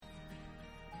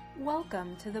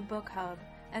Welcome to the Book Hub,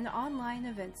 an online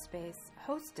event space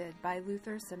hosted by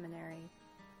Luther Seminary.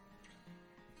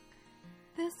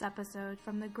 This episode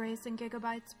from the Grace and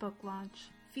Gigabytes book launch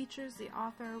features the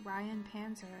author Ryan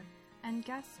Panzer and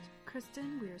guest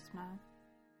Kristen Wiersma.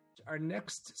 Our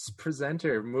next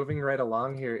presenter, moving right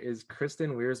along here, is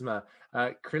Kristen Wiersma.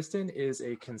 Kristen is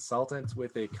a consultant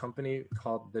with a company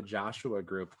called the Joshua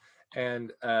Group.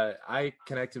 And I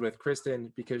connected with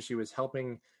Kristen because she was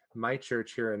helping my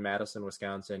church here in Madison,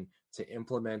 Wisconsin, to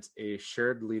implement a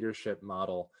shared leadership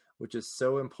model, which is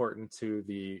so important to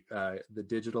the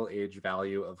digital age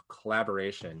value of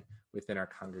collaboration within our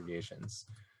congregations.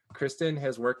 Kristen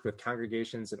has worked with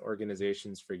congregations and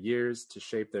organizations for years to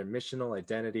shape their missional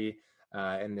identity,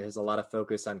 and has a lot of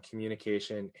focus on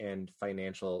communication and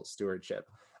financial stewardship.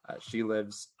 She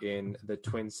lives in the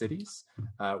Twin Cities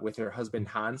with her husband,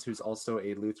 Hans, who's also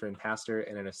a Lutheran pastor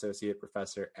and an associate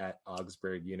professor at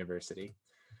Augsburg University.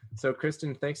 So,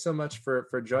 Kristen, thanks so much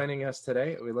for joining us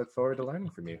today. We look forward to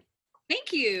learning from you.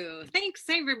 Thank you. Thanks,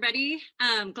 everybody.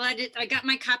 Glad I got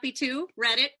my copy too.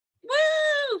 Read it.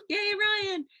 Woo! Yay,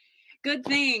 Ryan. Good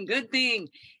thing.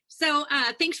 So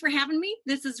thanks for having me.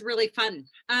 This is really fun.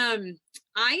 I'm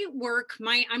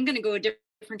going to go a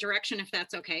different direction if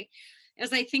that's okay.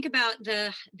 As I think about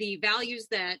the values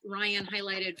that Ryan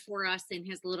highlighted for us in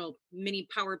his little mini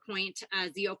PowerPoint,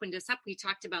 as he opened us up, we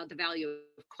talked about the value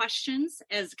of questions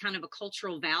as kind of a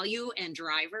cultural value and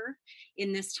driver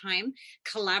in this time,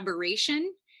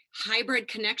 collaboration, hybrid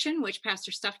connection, which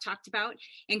Pastor Stuff talked about,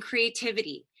 and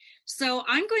creativity. So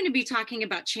I'm going to be talking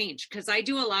about change because I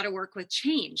do a lot of work with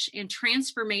change and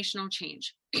transformational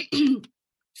change.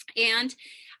 And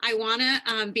I want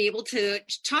to be able to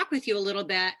talk with you a little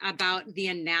bit about the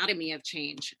anatomy of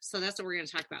change. So that's what we're going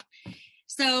to talk about.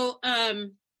 So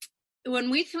when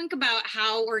we think about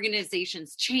how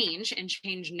organizations change and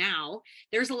change now,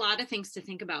 there's a lot of things to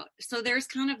think about. So there's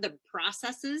kind of the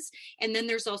processes, and then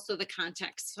there's also the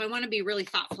context. So I want to be really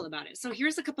thoughtful about it. So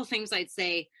here's a couple things I'd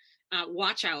say.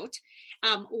 Watch out.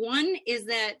 One is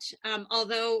that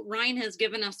although Ryan has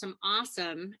given us some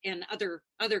awesome, and other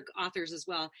authors as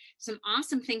well, some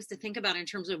awesome things to think about in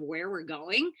terms of where we're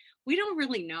going, we don't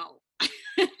really know.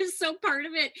 So part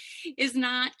of it is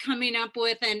not coming up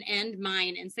with an end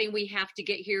mine and saying we have to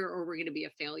get here or we're going to be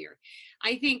a failure.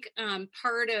 I think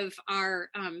part of our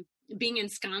being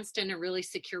ensconced in a really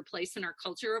secure place in our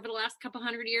culture over the last couple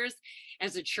hundred years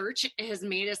as a church has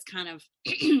made us kind of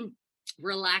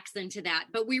relax into that,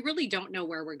 but we really don't know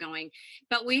where we're going,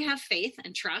 but we have faith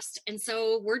and trust. And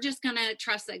so we're just going to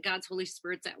trust that God's Holy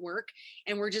Spirit's at work,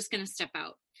 and we're just going to step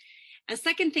out. A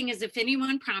second thing is, if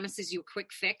anyone promises you a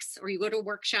quick fix, or you go to a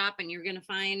workshop and you're going to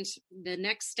find the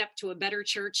next step to a better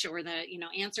church or the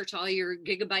answer to all your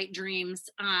gigabyte dreams,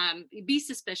 be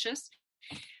suspicious.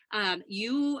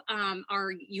 You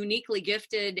are uniquely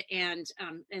gifted and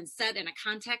set in a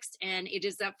context, and it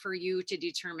is up for you to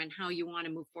determine how you want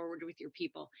to move forward with your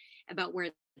people about where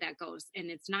that goes. And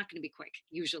it's not going to be quick,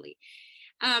 usually.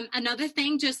 Another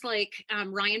thing, just like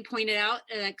Ryan pointed out,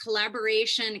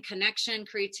 collaboration, connection,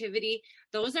 creativity,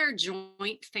 those are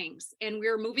joint things. And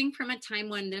we're moving from a time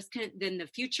when then the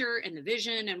future and the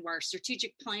vision and our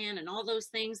strategic plan and all those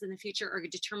things in the future are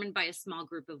determined by a small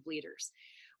group of leaders.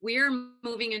 We are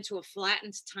moving into a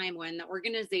flattened time when the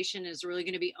organization is really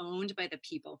going to be owned by the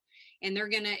people, and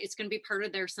it's going to be part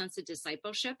of their sense of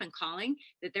discipleship and calling,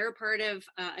 that they're a part of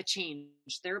a change.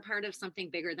 They're a part of something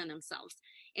bigger than themselves,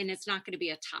 and it's not going to be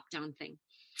a top-down thing.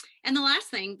 And the last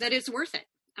thing, that it's worth it.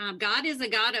 God is a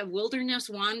God of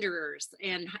wilderness wanderers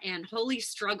and holy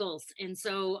struggles, and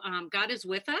so God is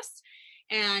with us,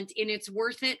 and it's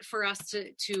worth it for us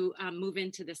to move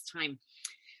into this time.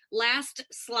 Last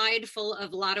slide, full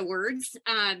of a lot of words.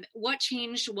 What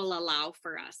change will allow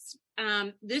for us?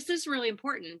 This is really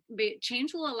important.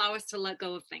 Change will allow us to let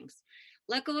go of things.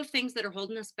 Let go of things that are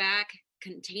holding us back,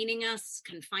 containing us,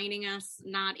 confining us,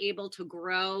 not able to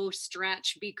grow,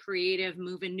 stretch, be creative,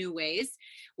 move in new ways,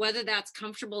 whether that's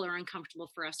comfortable or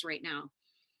uncomfortable for us right now.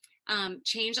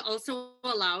 Change also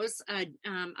allows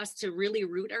us to really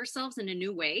root ourselves in a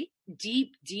new way,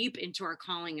 deep into our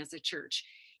calling as a church.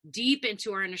 Deep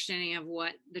into our understanding of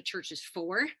what the church is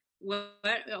for. What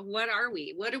are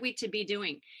we? What are we to be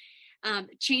doing?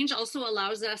 Change also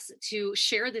allows us to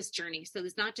share this journey. So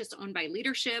it's not just owned by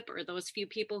leadership or those few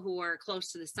people who are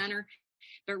close to the center,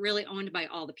 but really owned by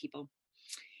all the people.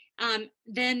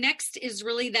 Then next is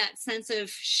really that sense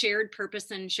of shared purpose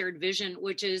and shared vision,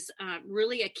 which is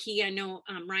really a key. I know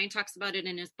Ryan talks about it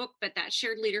in his book, but that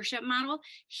shared leadership model,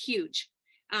 huge.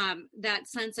 that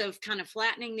sense of kind of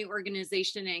flattening the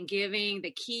organization and giving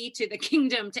the key to the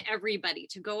kingdom to everybody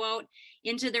to go out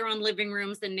into their own living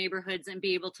rooms and neighborhoods and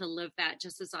be able to live that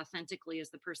just as authentically as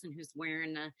the person who's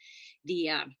wearing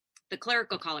the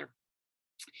clerical collar.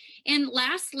 And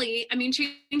lastly, I mean,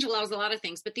 change allows a lot of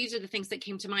things, but these are the things that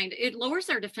came to mind. It lowers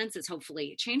our defenses,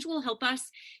 hopefully. Change will help us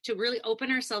to really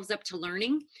open ourselves up to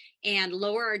learning and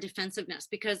lower our defensiveness,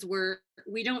 because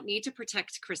we don't need to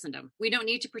protect Christendom. We don't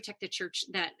need to protect the church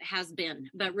that has been,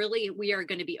 but really we are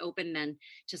going to be open then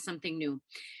to something new.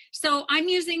 So I'm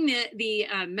using the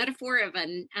metaphor of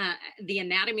the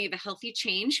anatomy of a healthy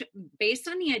change based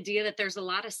on the idea that there's a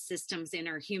lot of systems in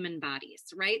our human bodies,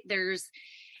 right? There's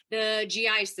the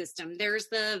GI system, there's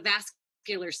the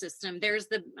vascular system, there's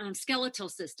the skeletal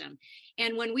system.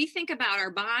 And when we think about our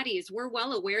bodies, we're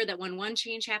well aware that when one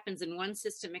change happens in one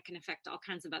system, it can affect all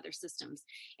kinds of other systems.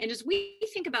 And as we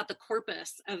think about the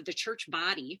corpus of the church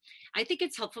body, I think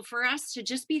it's helpful for us to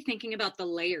just be thinking about the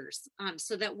layers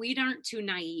so that we aren't too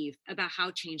naive about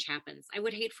how change happens. I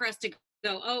would hate for us to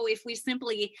go, oh, if we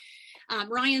simply,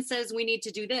 Ryan says we need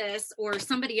to do this, or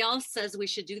somebody else says we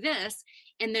should do this,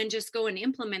 and then just go and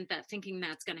implement that thinking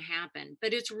that's going to happen.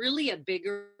 But it's really a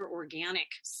bigger, organic,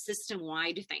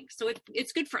 system-wide thing. So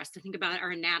it's good for us to think about our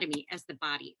anatomy as the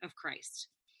body of Christ.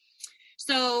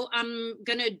 So I'm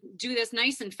going to do this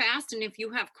nice and fast. And if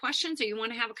you have questions or you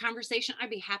want to have a conversation,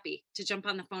 I'd be happy to jump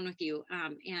on the phone with you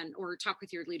or talk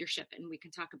with your leadership, and we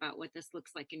can talk about what this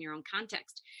looks like in your own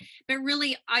context. But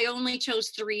really, I only chose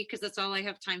 3 because that's all I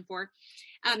have time for.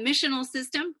 Missional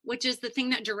system, which is the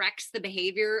thing that directs the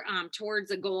behavior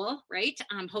towards a goal, right?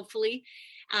 Hopefully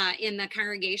in the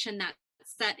congregation that's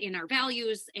set in our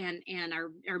values and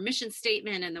our mission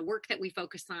statement and the work that we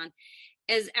focus on.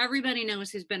 As everybody knows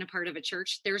who's been a part of a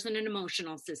church, there's an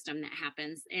emotional system that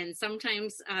happens. And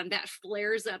sometimes that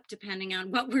flares up depending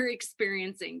on what we're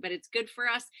experiencing. But it's good for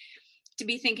us to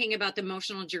be thinking about the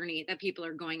emotional journey that people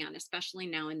are going on, especially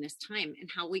now in this time, and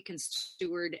how we can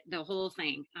steward the whole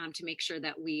thing to make sure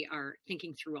that we are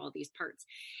thinking through all these parts.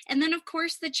 And then, of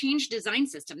course, the change design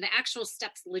system, the actual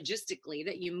steps logistically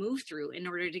that you move through in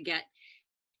order to get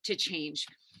to change.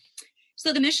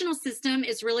 So the missional system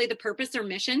is really the purpose or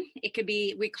mission. It could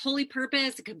be holy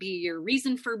purpose. It could be your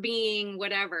reason for being,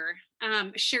 whatever.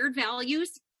 Shared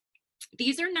values.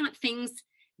 These are not things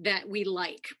that we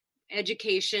like.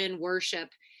 Education, worship.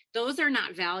 Those are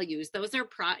not values. Those are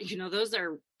those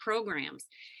are programs.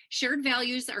 Shared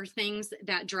values are things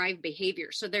that drive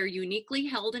behavior. So they're uniquely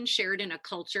held and shared in a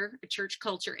culture, a church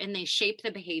culture, and they shape the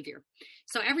behavior.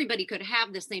 So everybody could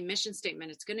have the same mission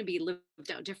statement. It's going to be lived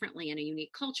out differently in a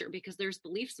unique culture because there's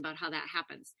beliefs about how that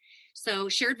happens. So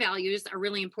shared values are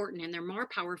really important, and they're more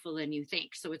powerful than you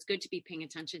think. So it's good to be paying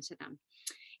attention to them.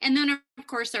 And then, of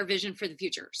course, our vision for the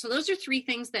future. So those are 3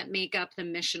 things that make up the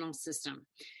missional system.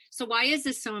 So why is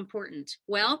this so important?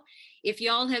 Well, if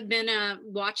y'all have been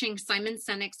watching Simon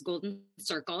Sinek's Golden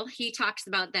Circle, he talks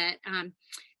about that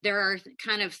there are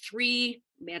kind of 3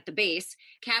 at the base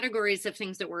categories of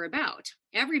things that we're about.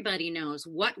 Everybody knows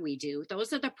what we do.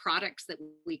 Those are the products that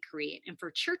we create. And for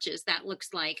churches, that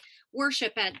looks like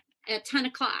worship at 10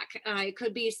 o'clock. It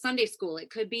could be Sunday school. It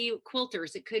could be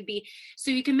quilters. It could be, so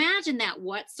you can imagine that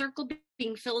what circle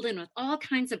being filled in with all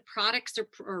kinds of products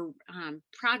or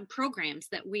programs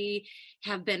that we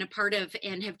have been a part of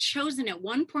and have chosen at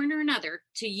one point or another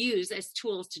to use as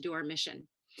tools to do our mission.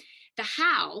 The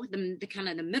how, the kind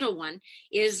of the middle one,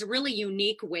 is really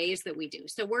unique ways that we do.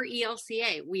 So we're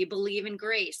ELCA. We believe in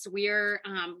grace. We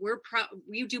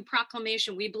do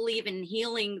proclamation. We believe in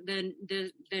healing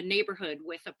the neighborhood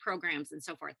with programs and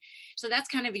so forth. So that's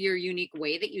kind of your unique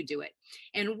way that you do it.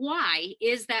 And why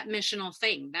is that missional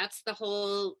thing? That's the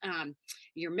whole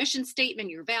your mission statement,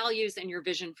 your values, and your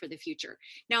vision for the future.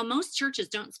 Now, most churches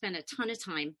don't spend a ton of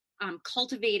time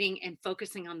cultivating and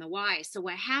focusing on the why. So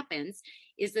what happens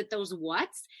is that those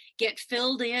whats get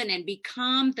filled in and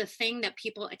become the thing that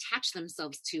people attach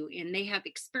themselves to, and they have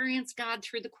experienced God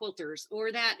through the quilters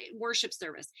or that worship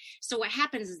service. So what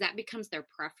happens is that becomes their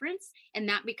preference, and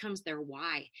that becomes their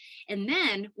why. And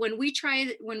then when we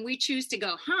choose to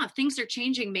go, things are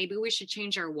changing, maybe we should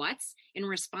change our whats in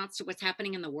response to what's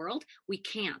happening in the world, we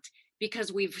can't.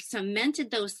 Because we've cemented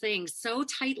those things so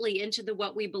tightly into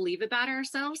what we believe about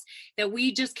ourselves that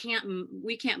we just can't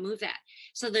move that.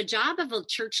 So the job of a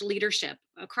church leadership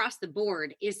across the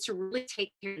board is to really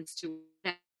take care to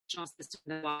that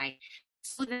system, why,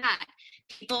 so that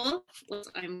people,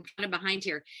 I'm kind of behind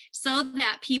here, so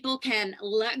that people can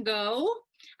let go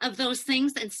of those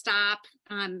things and stop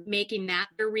making that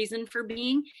their reason for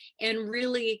being, and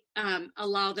really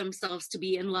allow themselves to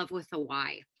be in love with the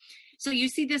why. So you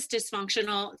see this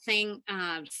dysfunctional thing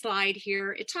slide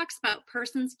here. It talks about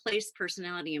persons, place,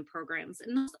 personality, and programs.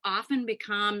 And those often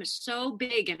become so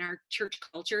big in our church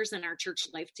cultures and our church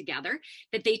life together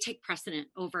that they take precedent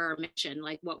over our mission,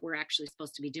 like what we're actually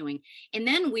supposed to be doing. And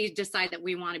then we decide that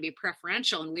we want to be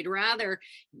preferential and we'd rather,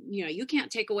 you can't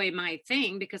take away my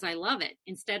thing because I love it,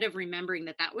 instead of remembering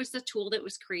that that was the tool that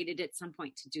was created at some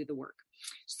point to do the work.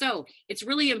 So it's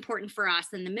really important for us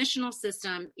in the missional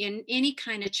system, in any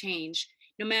kind of change,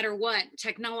 no matter what,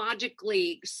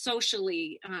 technologically,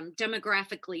 socially,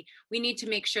 demographically, we need to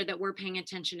make sure that we're paying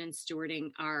attention and stewarding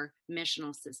our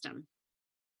missional system.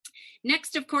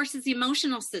 Next, of course, is the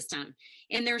emotional system.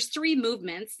 And there's 3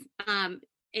 movements,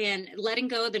 and letting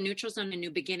go of the neutral zone and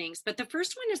new beginnings. But the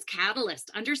first one is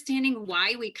catalyst, understanding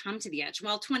why we come to the edge.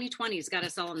 Well, 2020 has got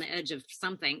us all on the edge of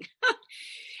something.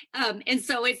 And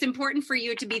so it's important for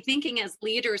you to be thinking as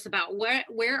leaders about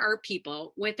where are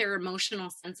people with their emotional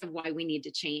sense of why we need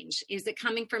to change. Is it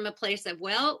coming from a place of,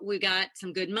 well, we got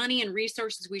some good money and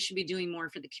resources, we should be doing more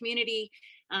for the community?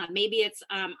 Maybe it's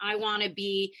I want to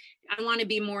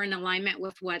be more in alignment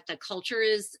with what the culture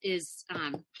is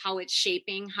how it's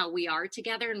shaping how we are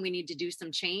together, and we need to do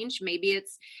some change. Maybe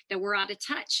it's that we're out of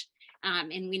touch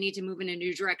and we need to move in a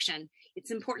new direction.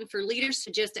 It's important for leaders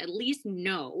to just at least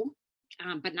know,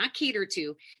 but not cater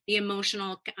to, the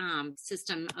emotional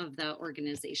system of the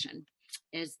organization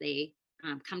as they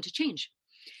come to change.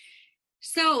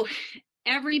 So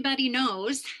everybody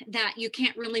knows that you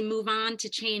can't really move on to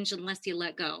change unless you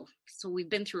let go. So we've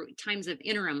been through times of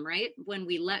interim, right? When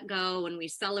we let go, when we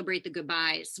celebrate the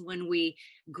goodbyes, when we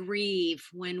grieve,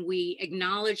 when we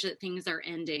acknowledge that things are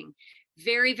ending.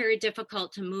 Very, very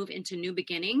difficult to move into new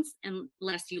beginnings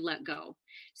unless you let go.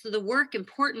 So the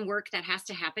important work that has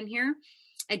to happen here,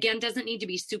 again, doesn't need to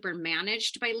be super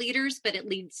managed by leaders, but it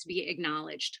needs to be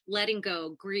acknowledged. Letting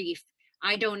go, grief.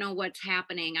 I don't know what's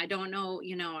happening. I don't know,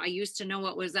 I used to know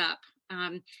what was up.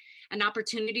 An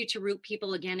opportunity to root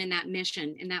people again in that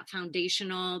mission, in that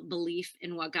foundational belief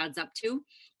in what God's up to,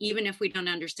 even if we don't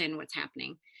understand what's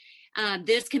happening.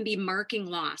 This can be marking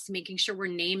loss, making sure we're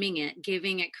naming it,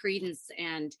 giving it credence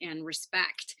and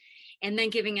respect, and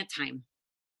then giving it time.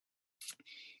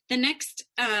 The next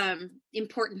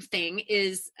important thing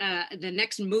is the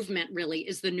next movement really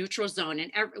is the neutral zone.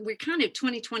 And we're kind of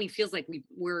 2020 feels like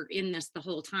we're in this the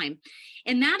whole time.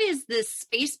 And that is this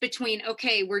space between,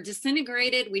 okay, we're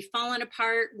disintegrated, we've fallen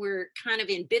apart, we're kind of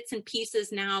in bits and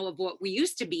pieces now of what we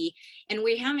used to be, and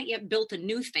we haven't yet built a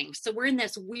new thing. So we're in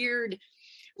this weird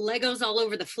Legos all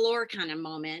over the floor kind of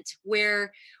moment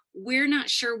where we're not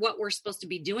sure what we're supposed to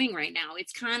be doing right now.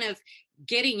 It's kind of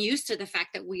getting used to the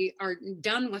fact that we are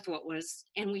done with what was,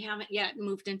 and we haven't yet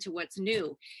moved into what's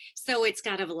new. So it's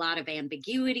got a lot of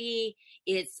ambiguity.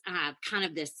 It's kind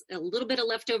of a little bit of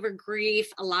leftover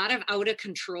grief, a lot of out of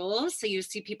control. So you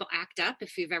see people act up.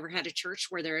 If you've ever had a church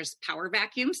where there's power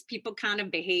vacuums, people kind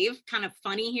of behave kind of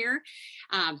funny here.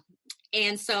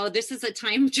 And so this is a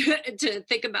time to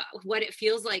think about what it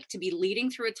feels like to be leading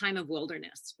through a time of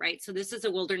wilderness, right? So this is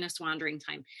a wilderness wandering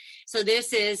time. So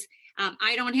this is,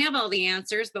 I don't have all the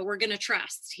answers, but we're going to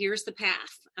trust. Here's the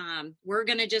path. We're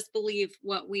going to just believe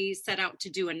what we set out to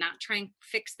do and not try and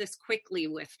fix this quickly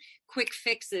with quick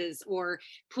fixes or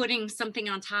putting something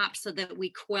on top so that we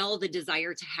quell the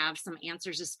desire to have some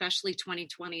answers, especially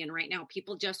 2020. And right now,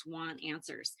 people just want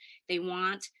answers. They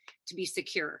want to be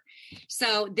secure.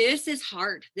 So this is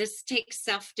hard. This takes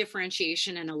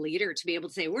self-differentiation and a leader to be able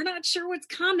to say, we're not sure what's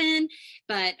coming,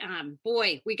 but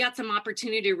boy, we got some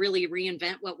opportunity to really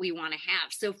reinvent what we want to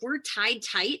have. So if we're tied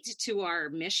tight to our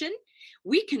mission,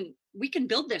 we can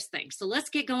build this thing. So let's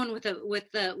get going with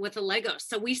the Lego.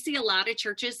 So we see a lot of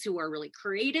churches who are really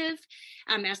creative.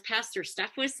 As Pastor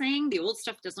Steph was saying, the old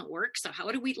stuff doesn't work. So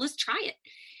let's try it.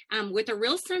 With a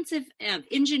real sense of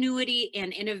ingenuity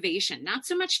and innovation, not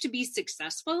so much to be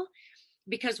successful,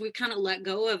 because we've kind of let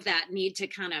go of that need to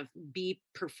kind of be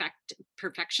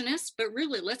perfectionists, but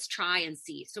really let's try and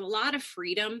see. So a lot of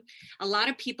freedom, a lot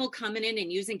of people coming in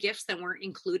and using gifts that weren't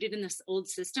included in this old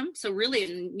system. So really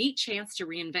a neat chance to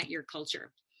reinvent your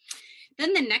culture.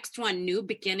 Then the next one, new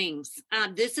beginnings.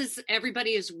 This is,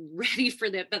 everybody is ready for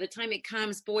that. By the time it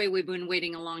comes, boy, we've been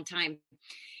waiting a long time.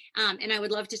 And I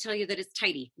would love to tell you that it's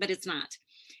tidy, but it's not.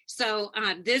 So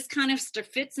this kind of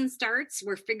fits and starts.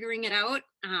 We're figuring it out,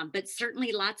 but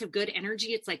certainly lots of good energy.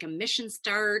 It's like a mission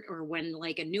start, or when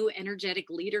like a new energetic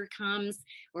leader comes,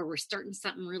 or we're starting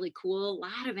something really cool. A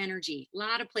lot of energy, a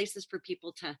lot of places for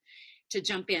people to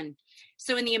jump in.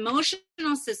 So in the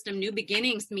emotional system, new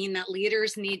beginnings mean that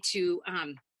leaders need to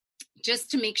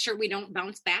just to make sure we don't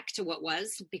bounce back to what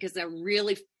was, because they're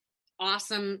really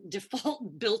awesome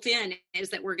default built in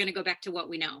is that we're going to go back to what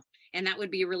we know. And that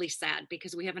would be really sad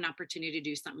because we have an opportunity to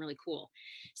do something really cool.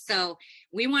 So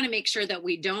we want to make sure that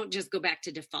we don't just go back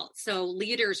to default. So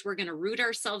leaders, we're going to root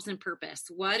ourselves in purpose.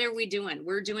 What are we doing?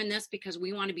 We're doing this because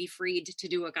we want to be freed to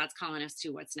do what God's calling us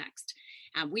to. What's next?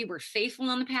 We were faithful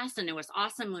in the past, and it was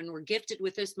awesome when we're gifted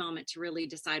with this moment to really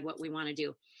decide what we want to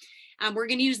do. We're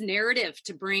going to use narrative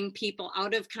to bring people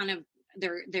out of kind of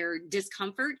their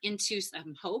discomfort into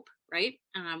some hope, right?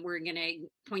 We're going to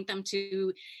point them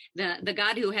to the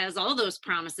God who has all those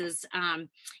promises and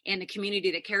the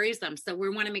community that carries them. So we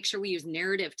want to make sure we use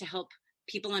narrative to help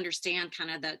people understand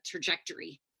kind of the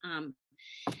trajectory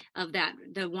of that,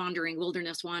 the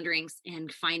wilderness wanderings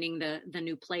and finding the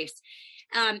new place.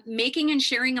 Making and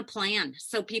sharing a plan.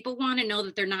 So people want to know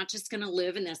that they're not just going to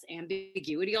live in this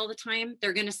ambiguity all the time.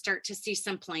 They're going to start to see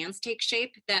some plans take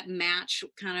shape that match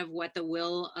kind of what the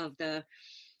will of the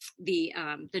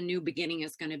new beginning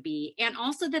is going to be, and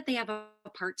also that they have a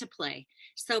part to play.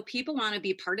 So people want to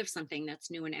be part of something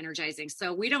that's new and energizing.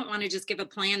 So we don't want to just give a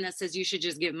plan that says you should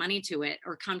just give money to it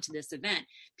or come to this event.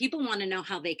 People want to know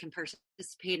how they can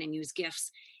participate and use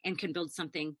gifts and can build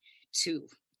something too.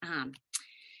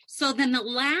 So then the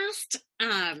last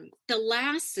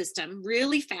system,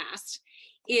 really fast,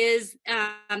 is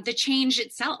the change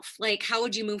itself. Like, how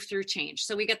would you move through change?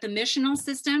 So we got the missional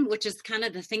system, which is kind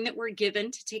of the thing that we're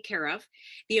given to take care of.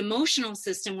 The emotional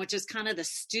system, which is kind of the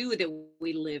stew that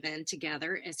we live in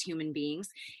together as human beings.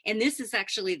 And this is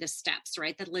actually the steps,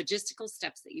 right? The logistical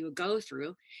steps that you would go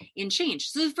through in change.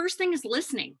 So the first thing is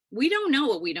listening. We don't know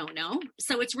what we don't know.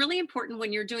 So it's really important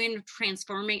when you're doing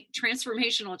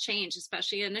transformational change,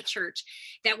 especially in a church,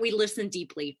 that we listen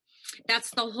deeply. That's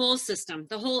the whole system,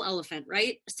 the whole elephant,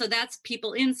 right? So that's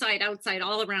people inside, outside,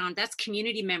 all around. That's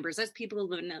community members. That's people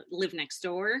who live next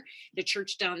door. The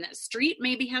church down that street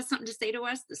maybe has something to say to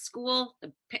us. The school,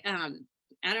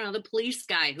 the police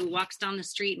guy who walks down the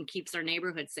street and keeps our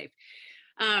neighborhood safe.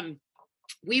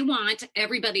 We want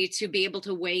everybody to be able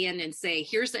to weigh in and say,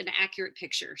 here's an accurate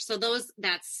picture. So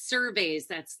that's surveys,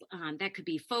 that could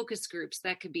be focus groups,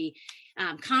 that could be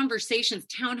conversations,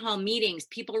 town hall meetings,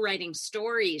 people writing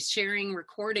stories, sharing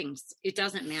recordings. It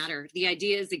doesn't matter. The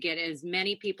idea is to get as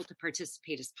many people to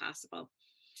participate as possible.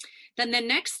 Then the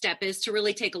next step is to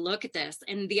really take a look at this.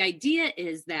 And the idea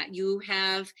is that you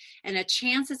have a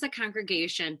chance as a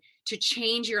congregation to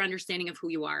change your understanding of who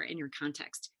you are in your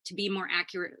context, to be more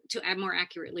accurate, to more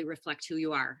accurately reflect who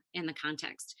you are in the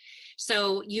context.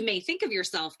 So you may think of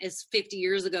yourself as 50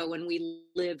 years ago when we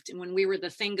lived and when we were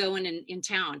the thing going in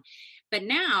town. But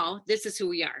now this is who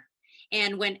we are.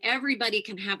 And when everybody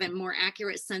can have a more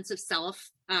accurate sense of self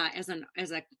as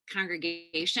a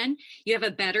congregation, you have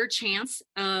a better chance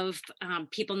of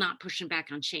people not pushing back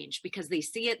on change because they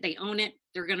see it, they own it,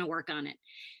 they're going to work on it.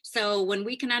 So when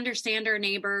we can understand our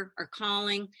neighbor, our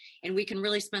calling, and we can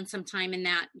really spend some time in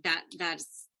that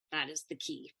is the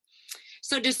key.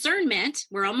 So discernment,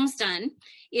 we're almost done,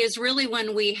 is really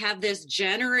when we have this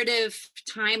generative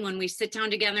time when we sit down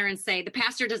together and say, the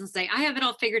pastor doesn't say, I have it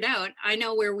all figured out, I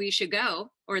know where we should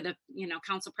go, or the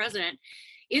council president.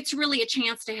 It's really a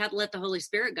chance to let the Holy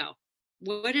Spirit go.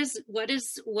 What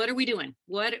are we doing?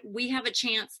 We have a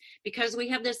chance because we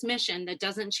have this mission that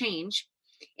doesn't change,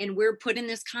 and we're put in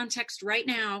this context right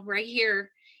now, right here,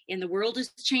 and the world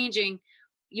is changing.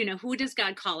 Who does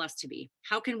God call us to be?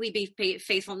 How can we be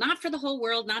faithful, not for the whole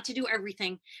world, not to do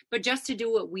everything, but just to do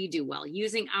what we do well,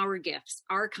 using our gifts,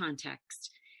 our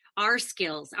context, our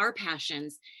skills, our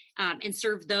passions, and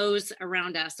serve those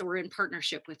around us or in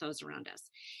partnership with those around us.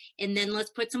 And then let's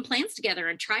put some plans together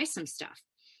and try some stuff.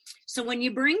 So when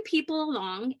you bring people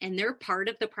along and they're part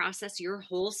of the process, your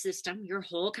whole system, your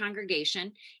whole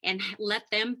congregation, and let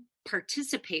them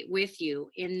participate with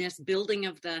you in this building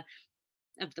of the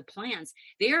plans,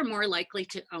 they are more likely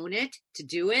to own it, to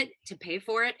do it, to pay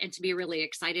for it, and to be really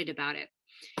excited about it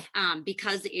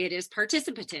because it is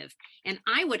participative. And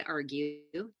I would argue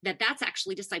that that's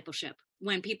actually discipleship.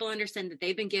 When people understand that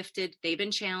they've been gifted, they've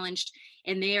been challenged,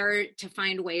 and they are to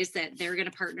find ways that they're going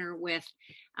to partner with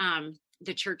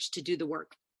the church to do the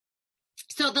work.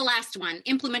 So the last one,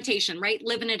 implementation, right?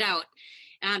 Living it out.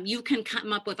 You can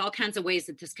come up with all kinds of ways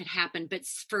that this could happen, but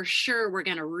for sure, we're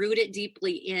going to root it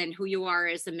deeply in who you are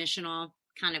as a missional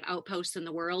kind of outpost in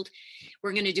the world.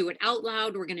 We're going to do it out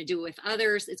loud. We're going to do it with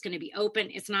others. It's going to be open.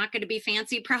 It's not going to be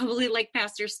fancy, probably like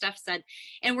Pastor Steph said.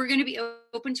 And we're going to be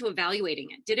open to evaluating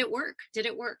it. Did it work? Did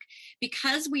it work?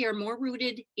 Because we are more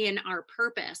rooted in our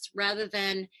purpose rather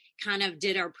than kind of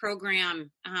did our program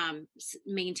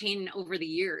maintain over the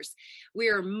years. We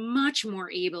are much more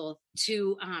able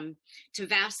to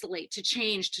vacillate, to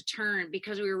change, to turn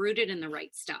because we were rooted in the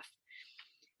right stuff.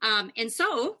 And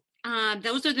so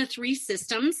those are the three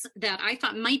systems that I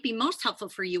thought might be most helpful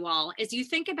for you all as you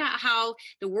think about how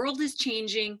the world is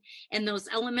changing, and those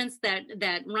elements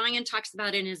that Ryan talks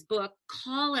about in his book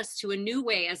call us to a new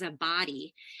way as a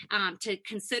body, to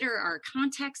consider our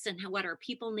context and what our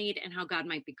people need and how God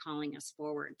might be calling us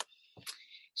forward.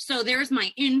 So there's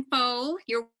my info.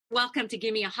 You're welcome to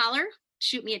give me a holler,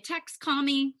 shoot me a text, call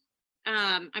me.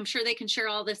 I'm sure they can share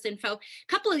all this info. A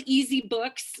couple of easy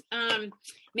books.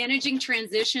 Managing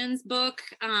Transitions book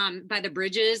by the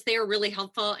Bridges. They are really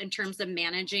helpful in terms of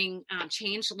managing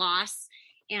change loss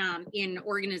in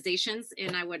organizations.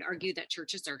 And I would argue that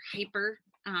churches are hyper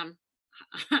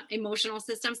emotional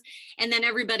systems. And then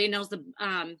everybody knows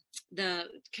the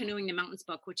Canoeing the Mountains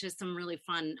book, which is some really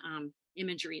fun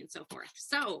imagery and so forth.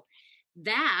 So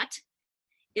that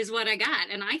is what I got.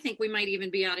 And I think we might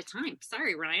even be out of time.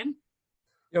 Sorry, Ryan.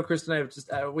 Kristen, I have just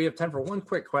we have time for one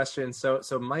quick question. So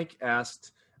Mike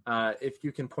asked if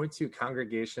you can point to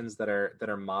congregations that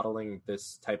are modeling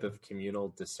this type of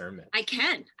communal discernment. I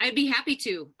can. I'd be happy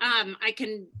to. I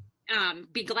can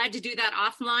be glad to do that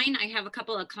offline. I have a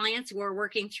couple of clients who are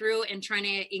working through and trying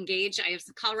to engage. I have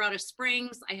some Colorado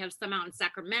Springs. I have some out in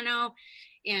Sacramento,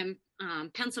 in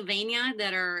Pennsylvania,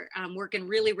 that are working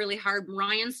really, really hard.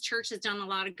 Ryan's church has done a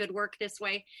lot of good work this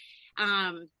way.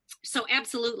 So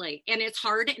absolutely. And it's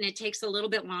hard and it takes a little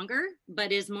bit longer,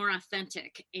 but is more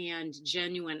authentic and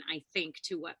genuine, I think,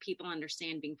 to what people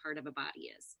understand being part of a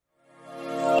body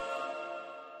is.